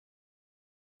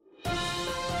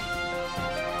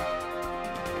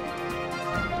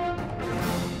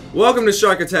Welcome to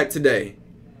Shark Attack today,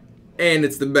 and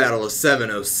it's the Battle of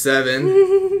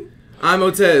 707. I'm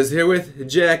Otez, here with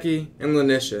Jackie and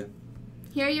Lanisha.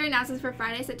 Here are your announcements for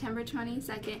Friday, September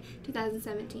 22nd,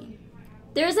 2017.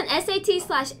 There is an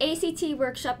SAT/ACT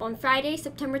workshop on Friday,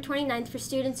 September 29th for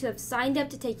students who have signed up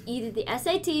to take either the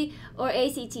SAT or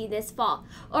ACT this fall,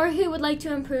 or who would like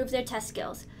to improve their test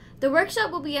skills. The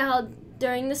workshop will be held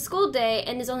during the school day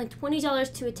and is only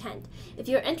 $20 to attend. If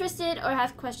you're interested or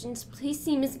have questions, please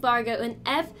see Ms. Vargo in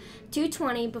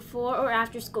F220 before or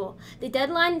after school. The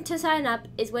deadline to sign up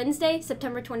is Wednesday,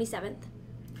 September 27th.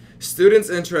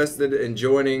 Students interested in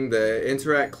joining the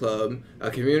Interact Club, a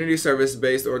community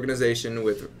service-based organization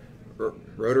with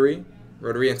Rotary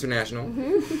International,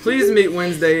 please meet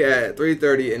Wednesday at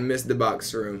 3:30 in Miss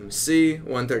DeBach's room,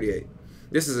 C138.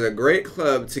 This is a great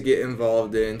club to get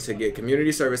involved in to get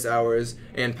community service hours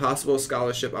and possible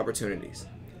scholarship opportunities.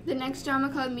 The next drama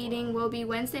club meeting will be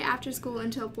Wednesday after school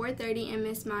until 4:30 in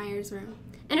Miss Meyer's room.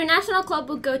 International Club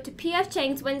will go to P.F.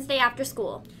 Chang's Wednesday after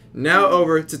school. Now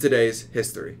over to today's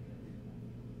history.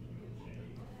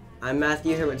 I'm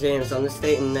Matthew here with James. On this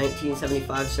date in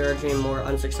 1975, Sarah Jane Moore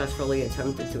unsuccessfully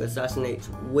attempted to assassinate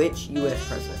which U.S.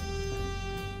 president?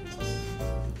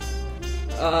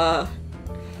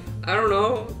 I don't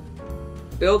know.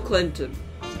 Bill Clinton.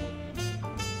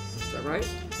 Is that right?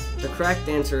 The correct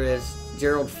answer is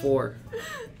Gerald Ford.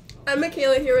 I'm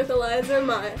Michaela here with Eliza and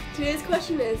Maya. Today's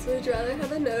question is, would you rather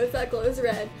have a nose that glows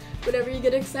red whenever you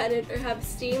get excited or have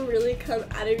steam really come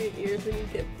out of your ears when you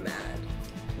get mad?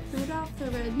 Rudolph the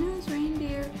red-nosed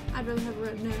reindeer. I'd rather have a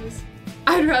red nose.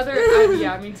 I'd rather,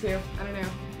 yeah, me too. I don't know.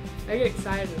 I get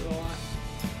excited a lot.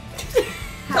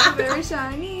 Have a very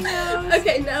shiny nose.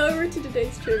 Okay, now over to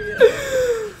today's trivia.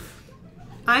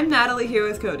 I'm Natalie here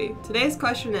with Cody. Today's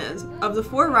question is, of the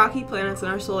 4 rocky planets in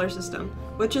our solar system,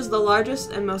 which is the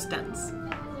largest and most dense?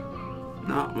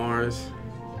 Not Mars.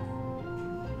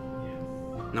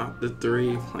 Not the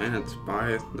 3 planets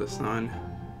by the sun.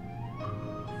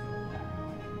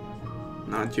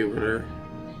 Not Jupiter.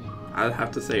 I'd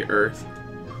have to say Earth.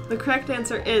 The correct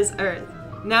answer is Earth.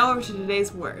 Now over to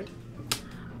today's word.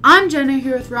 I'm Jenna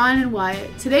here with Ryan and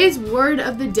Wyatt. Today's word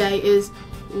of the day is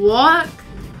Wakamaui.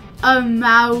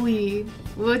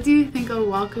 What do you think a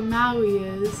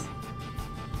Wakamaui is?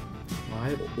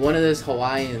 What? One of those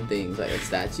Hawaiian things, like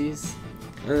statues?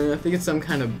 I think it's some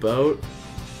kind of boat.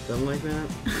 Something like that.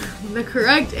 The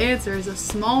correct answer is a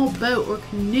small boat or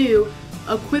canoe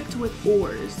equipped with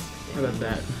oars. How about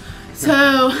that?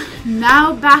 So,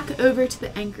 now back over to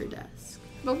the anchor desk.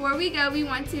 Before we go, we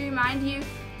want to remind you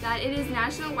that it is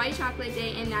National White Chocolate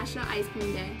Day and National Ice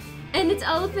Cream Day. And it's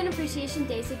Elephant Appreciation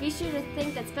Day, so be sure to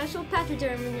thank that special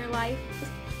pachyderm in your life.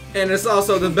 And it's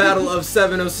also the Battle of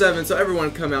 707, so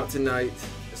everyone come out tonight.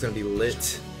 It's going to be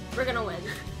lit. We're gonna win.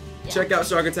 Yeah. Check out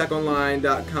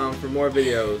sharkattackonline.com for more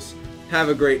videos. Have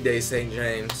a great day, St.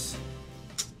 James.